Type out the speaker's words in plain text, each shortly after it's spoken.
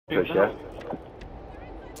Push, yeah?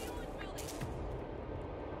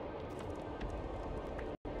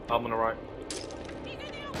 I'm on the right.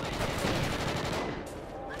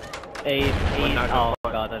 Oh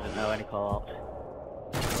god, I didn't know any call out.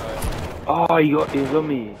 Oh, he was on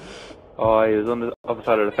me. Oh, he was on the other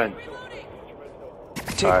side of the fence.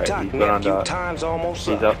 Alright, he's gone under. Time's almost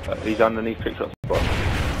He's underneath trick shot spot.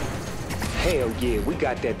 Hell yeah, we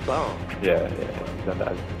got that bomb. Yeah, he's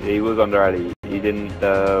under. He was under alley. He's in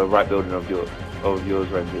the right building of yours,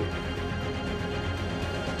 Renzi.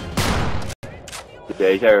 Yeah,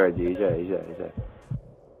 he's there, Renzi. He's there.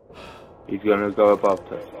 He's gonna go above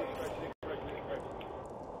to.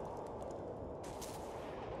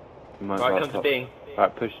 Right, come to B.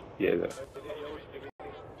 Alright, push. Yeah, go.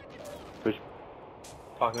 Push.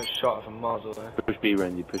 Fucking shot from miles away. Push B,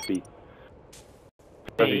 Renzi. Push B.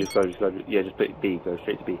 Just go. Yeah, just put B. Go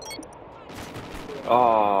straight to B.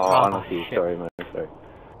 Oh, unlucky. Sorry, man. Sorry.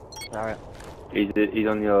 Alright. He's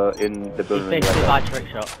on your in the building. He's basically by trick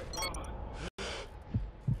shot.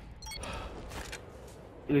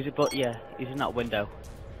 He's in that window.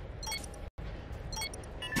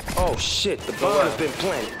 Oh shit, the bomb has been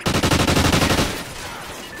planted.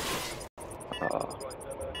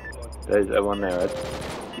 There's one there, Ed.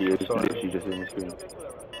 He is literally just in the screen.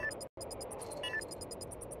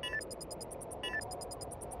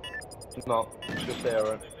 It's not. It's just there,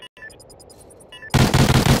 Ed.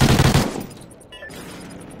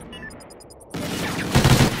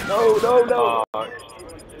 No!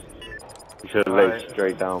 You should have laid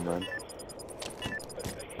straight down, man.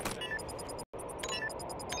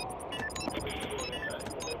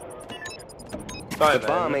 The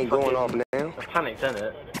bomb ain't going off now. I panicked, isn't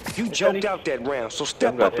it? You joked out that round, so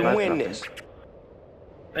step up and win this.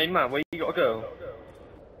 Hey man, where you gotta go?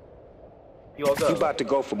 You gotta go? You about to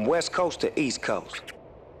go from west coast to east coast.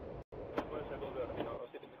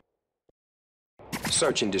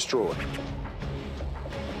 Search and destroy.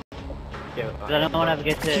 Does anyone ever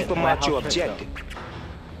get to keep them at your objective?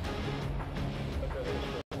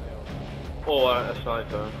 Or a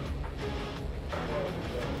sniper.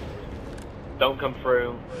 Don't come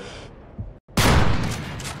through.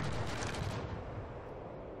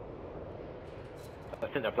 I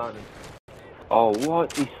think they're blinded. Oh,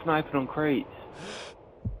 what? He's sniping on crates.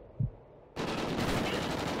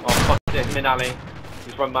 Oh, fuck this, mid alley.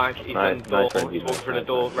 He's run back, he's in the door, he's walking through the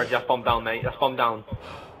door. Reggie, that's bomb down, mate. That's bomb down.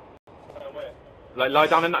 Like, lie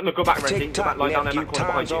down in that, no, go back, Reggie. Go back, lie down in that corner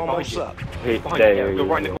behind you. Behind you, go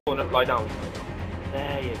right in the corner, lie down.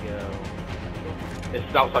 There you go.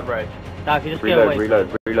 It's outside red. Dad, you just go away. Reload.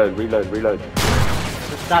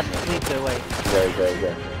 Just Dad, please go away.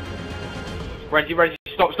 Yeah. Reggie,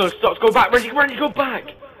 stop, go back, Reggie, go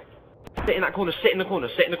back! Sit in that corner, sit in the corner,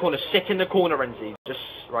 Renzi. Just,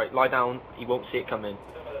 right, lie down, he won't see it coming.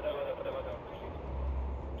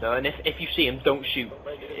 No, and if you see him, don't shoot.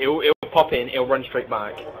 He'll pop in, he'll run straight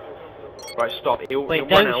back. Right, stop. He'll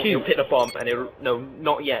run out, he'll hit the bomb, and no,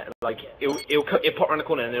 not yet. Like, he'll pop around the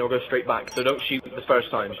corner and then he'll go straight back. So don't shoot the first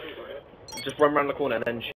time. Just run around the corner and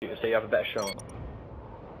then shoot, so you have a better shot.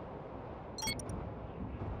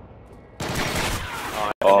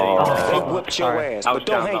 They whipped your ass, but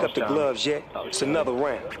don't hang up the gloves yet. It's another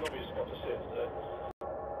round.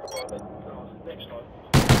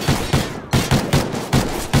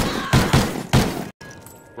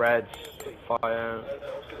 Reds, fire.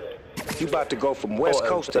 You about to go from west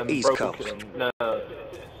coast to east coast. No.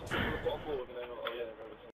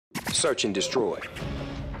 Search and destroy.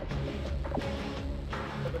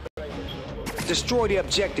 Destroy the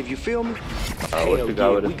objective, you feel me? Hell yeah, we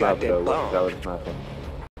got that bomb.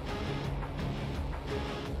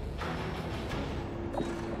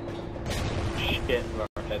 Shit, right,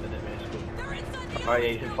 okay, then it missed. Alright, yeah,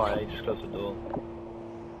 he's in fire, he just closed the door.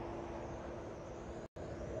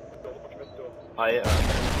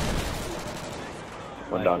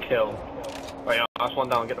 One down. Kill. Right, yeah, that's one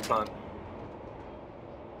down, get the plant.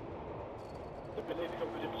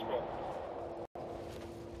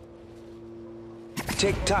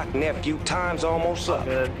 Tick-tock, nephew, time's almost up.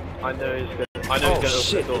 Good. I know he's good. I know he's Oh gonna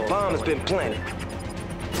shit, open the door. the bomb has been planted.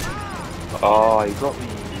 Oh, he got me.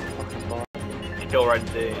 Kill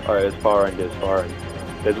Renzi. Alright, there's far end.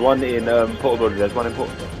 There's one in Portal Building, there's one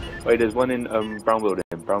in Brown Building.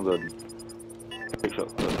 Big shot.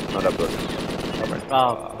 Not that building.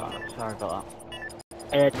 Oh, sorry about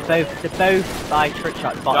that. They're both by trick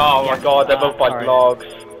shot. Oh my god, they're both by logs.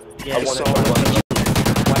 Yeah, Watch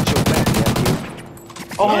your back, nephew.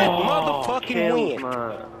 Oh, motherfucking win.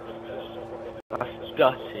 Man. That's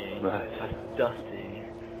dirty. That's dirty.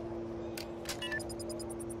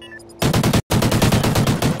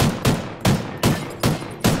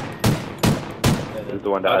 was the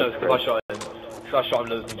one that I I know, because I shot him. So I shot him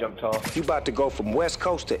loads and he jumped off. You about to go from West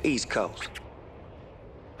Coast to East Coast.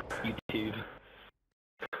 YouTube.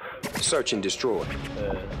 Search and destroy.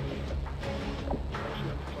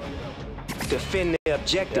 Defend the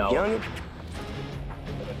objective, youngin'.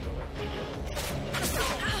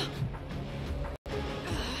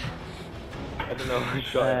 I don't know, I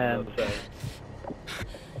shot him.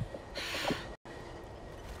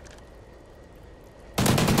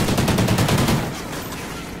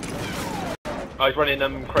 Oh, he's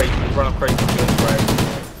running crazy. He's running crazy.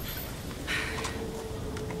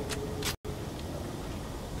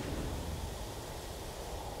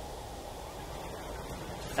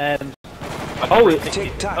 Oh, it's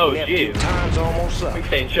TikTok. Oh, you. Time's almost up. Big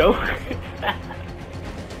saying show.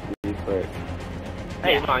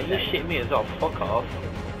 Hey man, you shit me as well. Fuck off.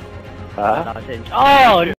 Huh?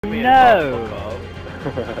 Oh no!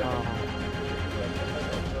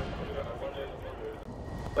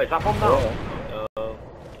 Wait, is that bomb now?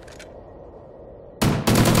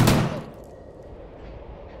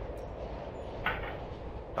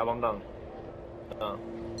 That bomb down? No.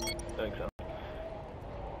 Don't think so.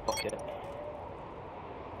 Fuck it.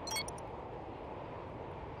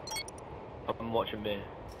 I'm watching me.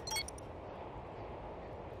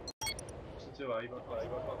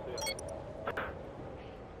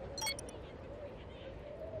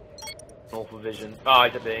 Awful vision. Ah,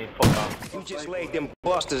 he's a bit. Fuck off. You just laid them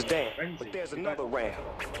busters down, but there's another round.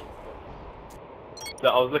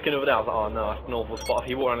 Look, I was looking over there, I was like, oh no, that's an awful spot. If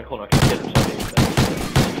he walked around the corner, I could kill him.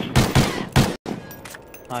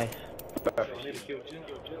 Nice.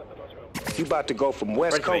 You about to go from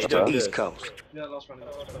West Coast to East Coast.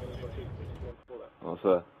 What's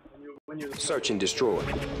that? Search and destroy.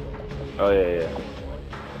 Oh yeah.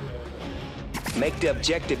 Make the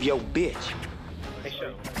objective your bitch.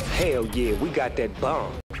 Hell yeah, we got that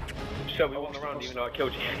bomb. So we walked around even though I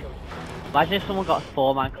killed you. Imagine if someone got a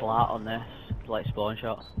 4-man collide on this, like spawn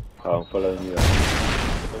shot. Oh, I'm following you.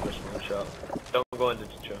 Don't go into the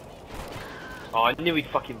tree. Oh, I knew he'd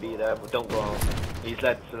fucking be there, but don't go on. He's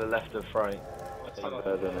led to the left of Freight. I don't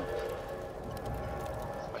know.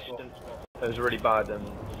 It was a really bad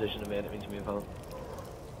position of me, I didn't mean to move on.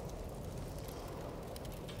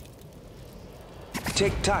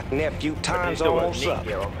 TikTok, nephew, time's almost up.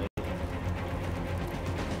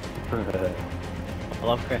 I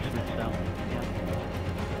love Christmas, so yeah.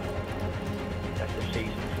 That's the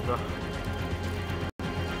season.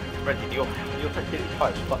 Reggie, your sensitivity's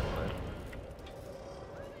quite fuck, man.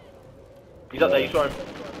 He's up there, you saw him.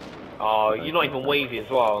 Oh, you're not even wavy as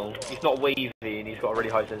well. He's not wavy and he's got a really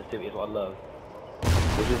high sensitivity, is what I love.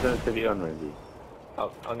 What's your sensitivity on, Randy?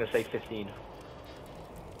 Oh, I'm gonna say 15.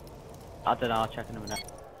 I don't know, I'll check in a minute.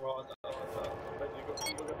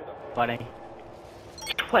 20.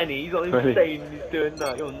 20? He's not insane, he's doing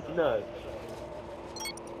that, you're nuts.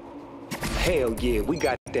 Hell yeah, we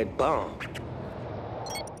got that bomb.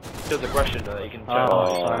 Shows aggression though, you can tell.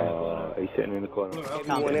 Oh, he's sitting in the corner.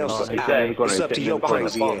 Everyone else, He's sitting in the corner. it's up to your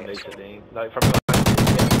crazy bomb, ass. basically. Like from your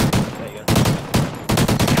there you go.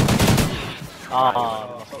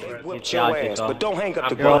 Oh, They whipped your ass, but don't hang up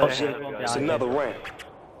the gloves yet. It's another round.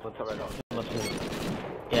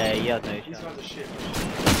 yeah, he had no shot.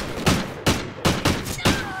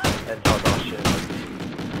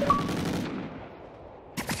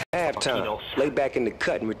 Halftime. Lay back in the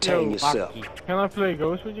cut and retain yourself. Can I play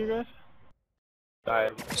Ghost with you guys?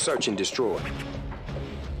 Alright, Search and destroy.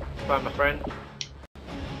 bye my friend.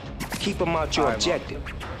 Keep them out your objective.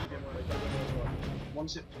 I'm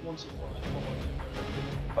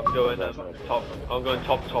going top. I'm going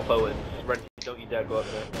top Owens. Red, don't you dare go up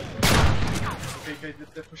there. Okay,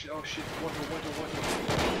 they're pushing. Oh shit! One door.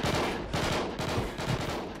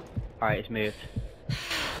 Alright, it's moved.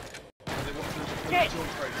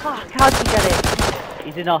 Fuck, how'd you get it?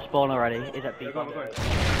 He's in our spawn already. He's at B.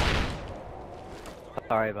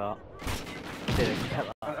 Sorry about.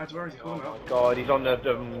 God, he's on the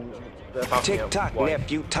TikTok,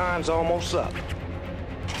 nephew, time's almost up.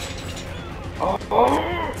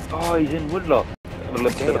 Oh, he's in Woodlock.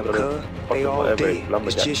 Damn, cuz, they all dead.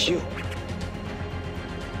 It's just you.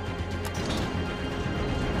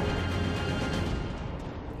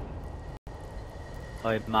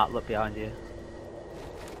 Oh, Matt, look behind you.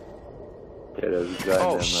 Yeah, there's a guy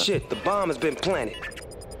Oh there, shit, the bomb has been planted.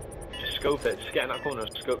 Just scope it. Just get in that corner.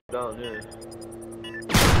 Scope down. Yeah.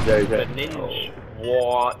 There, The ninja.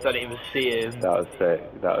 What? I didn't even see him. That was sick.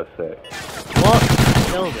 What?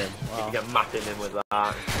 Killed him? Wow. You get mapping him with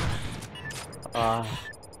that.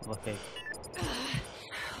 Lucky.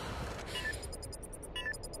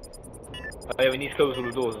 Oh, yeah, we need to close all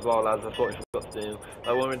the doors as well, lads. That's what we forgot to do.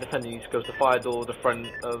 When we're defending, you need to close the fire door, the front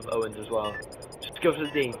of Owens as well. Just go to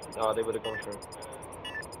the D. Oh, they would have gone through.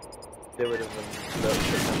 They would have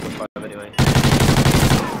done 5 anyway.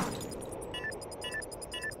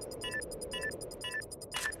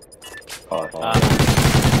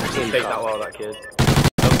 He played that well, that kid.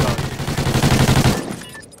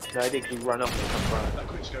 No, he did 'cause he ran up and come back. That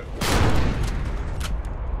quick scope.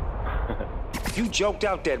 You joked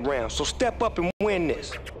out that round, so step up and win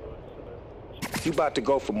this. You about to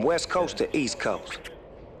go from West Coast to East Coast.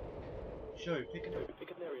 Show, pick it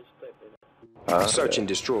up. Search and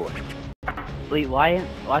destroy. Wait, why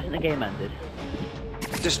isn't the game ended?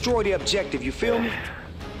 Destroy the objective, you feel me?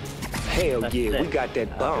 Hell That's yeah, it. we got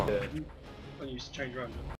that bomb. I used to change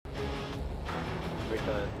around.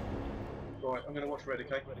 Return. Right, I'm gonna watch Red,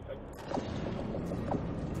 okay?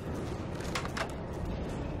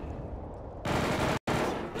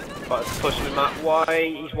 But it's pushing him that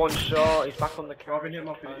way. He's one shot. He's back on the car. I've been hitting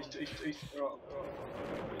him off. He's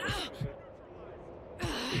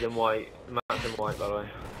He's in white. Matt's in white, by the way.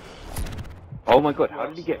 Oh my god, how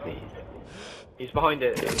did he get me? He's behind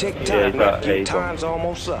it. Take Yeah, time, but your he's time's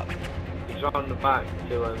almost up. He's around the back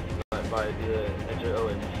to like by the edge of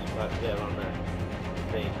Owens. Yeah, around there.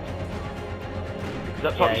 Me. Is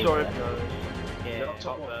that top? Yeah, Sorry. he's No. Yeah, up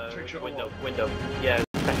top, trick shot Window. Yeah.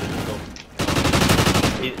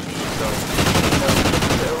 He's sorry.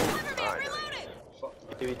 Alright.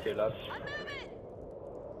 2v2, lads.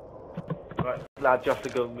 Right, lads, you have to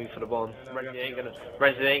go move for the bomb.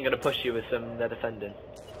 Renzi ain't gonna push you with some they're defending.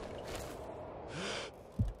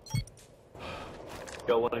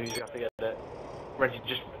 Go one who's gonna have to get it. Renzi,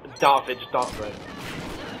 just dart for it.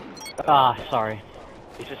 Ah, sorry.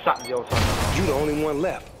 He's just sat in the old side. You the only one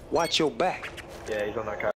left. Watch your back. Yeah, he's on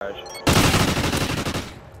that carriage.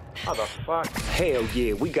 How the fuck? Hell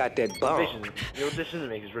yeah, we got that bomb. Vision. Your decision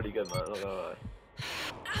making is really good, man. Not gonna lie.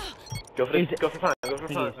 Go for plan. Go for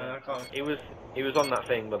plan. I can't. He was on that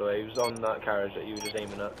thing, by the way. He was on that carriage that you were just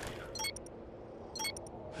aiming at.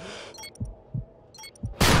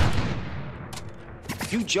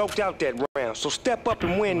 You joked out that round, so step up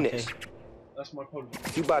and win this. That's my problem.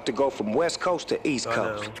 You about to go from West Coast to East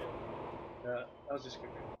Coast. Yeah, that was just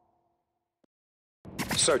good.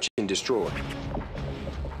 Search and destroy.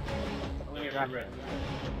 I'm gonna get red.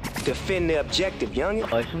 Defend the objective,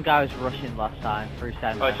 youngin'. Oh, some guy was rushing last time through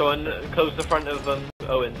center. Alright, someone close the front of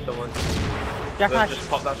Owen. Someone. Just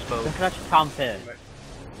pop that smoke. Look at that camp here.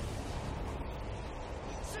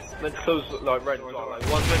 Meant to close like red. Like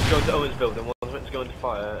one's meant to go into Owen's building, one's meant to go into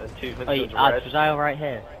fire, and two's meant to go into red. Was I alright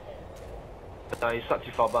here? No, he's sat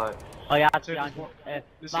too far back. Oh yeah, behind you.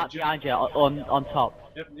 Mark behind you, on top.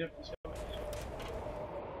 Yep.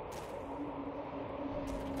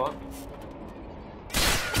 What?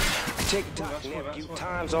 Tick tock, nephew.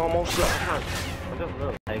 Time's almost up. I don't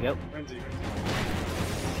know. There you go. Renzi.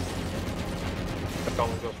 Go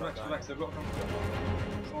for it. Relax, they've got to come.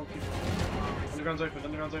 Underground's open.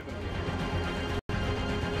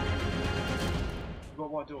 We've got a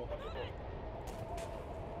wide door. Do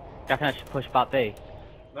you reckon I should push back B?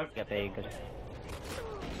 Nope. Get B, good.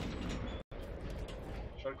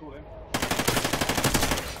 Should I call him?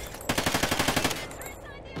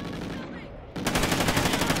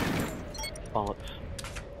 Bollocks.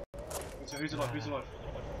 So who's alive?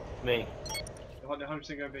 Me. They're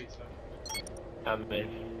 100% going B, so. And me.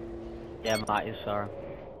 Yeah, Matt is sorry.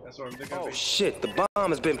 That's alright, they're going Oh B. shit, the bomb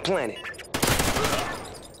has been planted.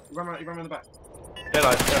 You run around the back. Stay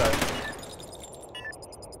alive.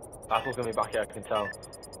 Battle's gonna be back here, I can tell.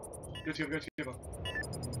 Go together.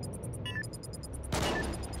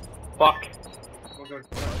 Fuck! Go.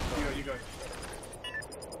 You go.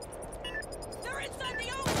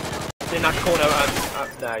 In that corner,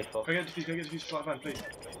 nah, he's fucked. Go get defused, flight van, please.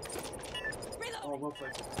 Oh, well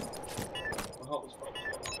played. My heart was fucked.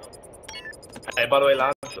 Hey, by the way,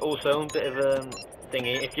 lads, also, a bit of a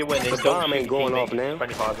thingy, if you're winning, The don't bomb shoot ain't going teammates, off now.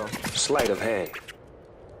 25 on. Sleight of hand.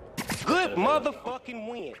 Good motherfucking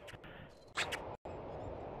win.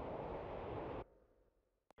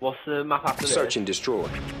 What's the map after this? Search and destroy.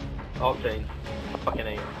 Octane. Fucking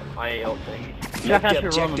hate. I hate Octane. Do you reckon I Make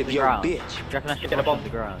the should run on objective the your ground? bitch. Do you reckon I should Get a rush bomb. on the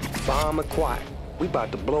ground? Bomb acquired. We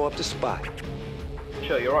about to blow up the spot.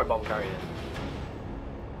 Sure, you're right, bomb carrier.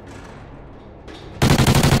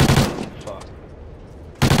 Fuck.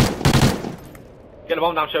 Get a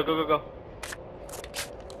bomb down, show. Go.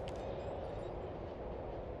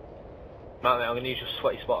 Matt, mate, I'm gonna use your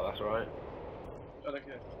sweaty spot, that's alright. I don't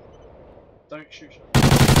care. Don't shoot.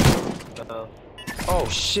 Oh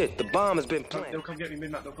shit, the bomb has been planted. They'll come get me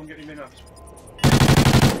mid-map.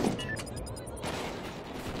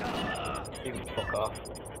 You can fuck off.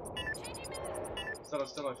 Still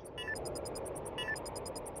alive.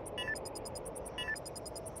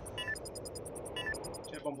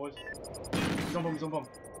 Check bomb, boys. He's on bomb.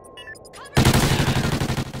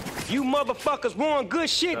 You motherfuckers won good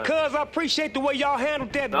shit, Nice. cuz I appreciate the way y'all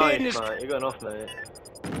handled that Nice, business. mate. You're going off, mate.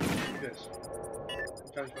 Good.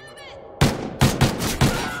 Challenge for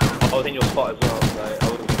I was in your spot as well, mate. I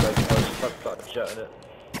would have started shooting it.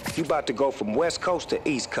 You about to go from West Coast to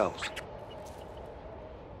East Coast.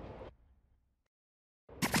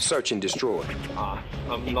 Search and destroy. Ah,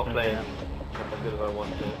 I'm not playing as good as I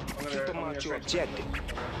want to. Keep them out your objective.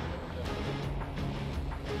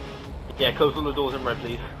 Yeah, close all the doors in red,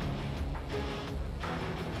 please.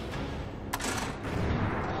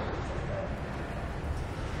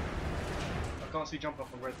 I can't see jump up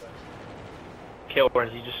on red though. Kill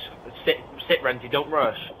Renzi, just sit Renzi, don't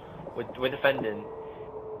rush. We're defending.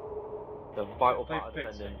 The vital part of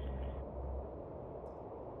defending.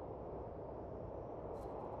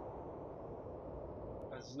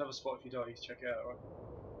 There's another spot if you die, you check it out, right?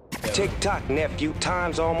 Yeah. Tick tock, nephew.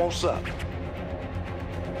 Time's almost up.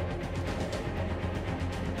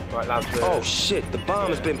 Right, lads. Oh shit, the bomb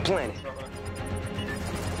has been planted. Right there.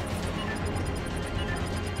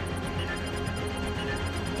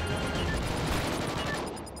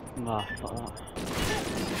 Oh, fuck that.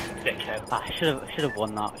 Dickhead. Ah, I should have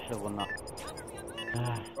won that.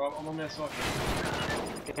 Right, I'm on their side.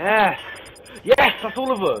 Yes! Yes, that's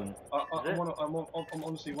all of them! I'm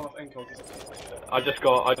honestly one off Encode. I just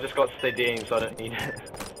got steadying, so I don't need it.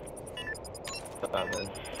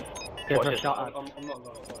 Give Watch her a this. shot. I'm not.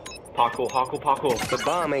 Parkour. The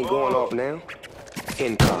bomb ain't going off now.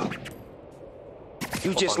 In car.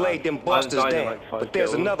 You just on, laid them man. busters I'm dying in down, like 5 but there's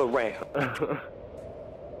kills. another round.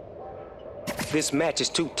 This match is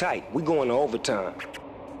too tight. We going to overtime.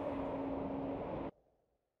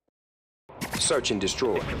 Search and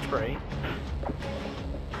destroy. It's free.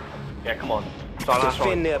 Yeah, come on. So last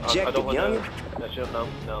Defend the round. I objective, don't want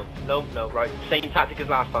youngin'. No, right. Same tactic as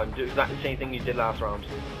last time. Do exactly the same thing you did last round.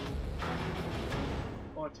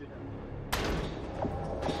 5-2 now.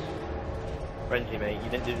 Renzi, mate, you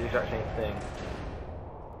didn't do the exact same thing.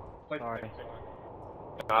 Sorry.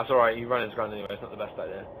 That's alright, you run underground anyway, it's not the best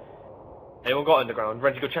idea. Anyone got underground?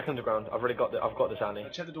 Renzi, go check underground. I've got the Sally.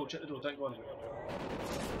 Check the door, don't go under it.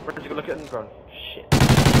 Renzi, go look at underground. Shit.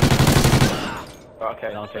 Right,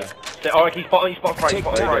 okay. Okay. Alright, he's spot right. Tick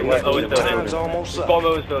Spot tock, right. nephew. Owen's building. Time's almost up. Bomb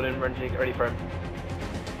Owen's building, Renzi, get ready for him.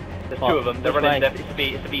 There's two of them, they're Which running way? left. It's a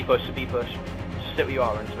B push. Just sit where you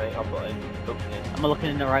are, Renzi, mate. I've got him. Focusing in. Am I looking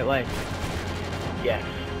in the right way? Yes.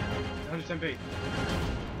 110B.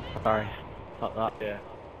 Sorry. Fuck that. Yeah.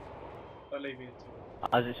 Don't leave me.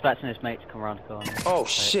 I was expecting this mate to come around the corner. Oh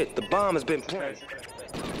shit, the bomb has been It's okay, planted. it's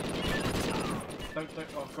okay. Don't,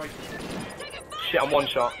 oh great. Shit, I'm one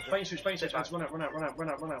shot. Spain switch, run out.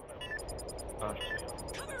 Oh,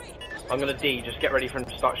 I'm gonna D, just get ready for him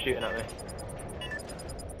to start shooting at me.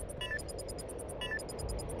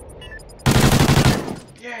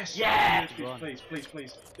 Yes! Yes! Please.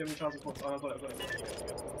 Give me a chance of points. Oh, I've got it.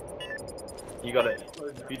 You got it.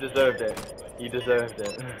 You deserved it.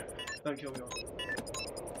 Don't kill me.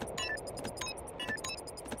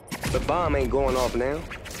 The bomb ain't going off now.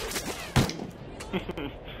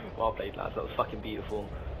 Well played, lads. That was fucking beautiful.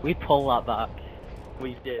 We pull that back.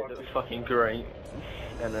 We did. That was fucking great.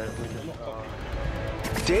 And we just.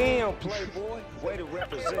 Damn, playboy. Way to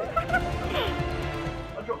represent.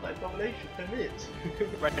 I dropped that domination 10 minutes.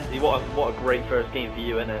 Renzi, what a great first game for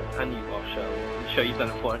you, innit? And you got a show. I'm sure you've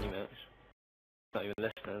done it 40 minutes. Not even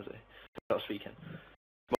listening, is he? Not speaking.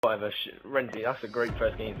 Whatever. Renzi, that's a great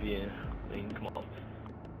first game for you. I mean, come on.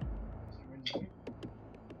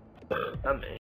 And me.